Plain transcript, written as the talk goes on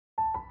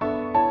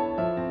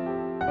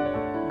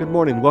Good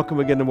morning.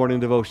 Welcome again to Morning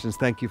Devotions.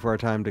 Thank you for our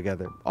time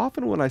together.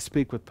 Often when I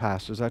speak with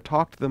pastors, I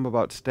talk to them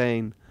about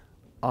staying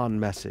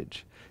on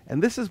message.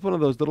 And this is one of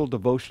those little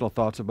devotional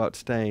thoughts about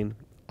staying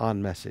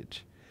on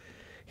message.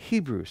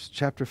 Hebrews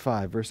chapter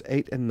 5, verse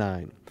 8 and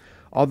 9.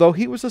 Although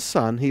he was a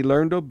son, he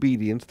learned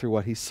obedience through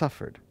what he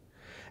suffered.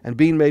 And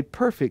being made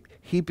perfect,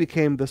 he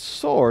became the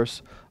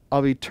source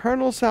of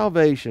eternal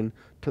salvation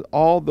to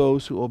all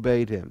those who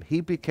obeyed him.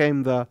 He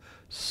became the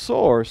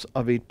source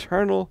of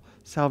eternal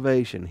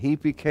salvation. He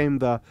became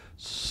the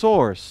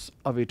source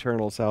of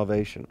eternal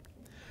salvation.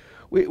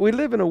 We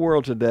live in a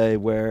world today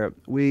where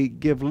we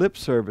give lip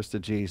service to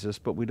Jesus,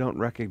 but we don't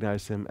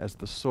recognize him as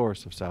the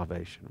source of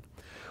salvation.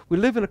 We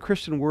live in a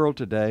Christian world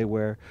today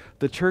where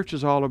the church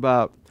is all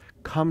about,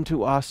 come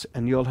to us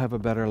and you'll have a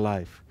better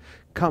life.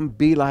 Come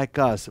be like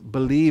us,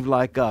 believe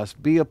like us,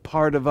 be a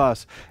part of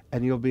us,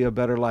 and you'll be a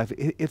better life.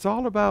 It's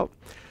all about,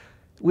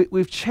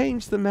 we've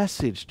changed the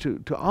message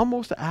to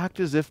almost act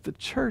as if the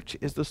church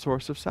is the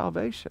source of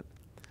salvation.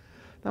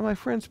 Now, my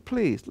friends,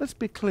 please, let's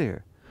be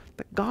clear.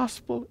 The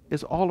gospel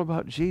is all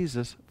about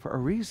Jesus for a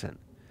reason.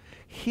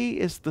 He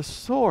is the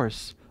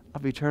source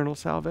of eternal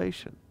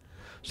salvation.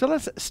 So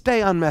let's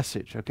stay on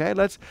message, okay?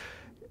 Let's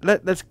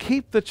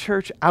keep the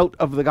church out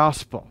of the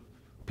gospel.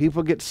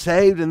 People get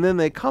saved and then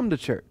they come to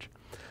church.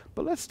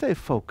 But let's stay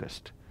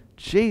focused.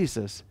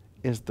 Jesus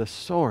is the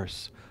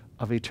source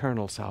of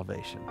eternal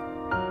salvation.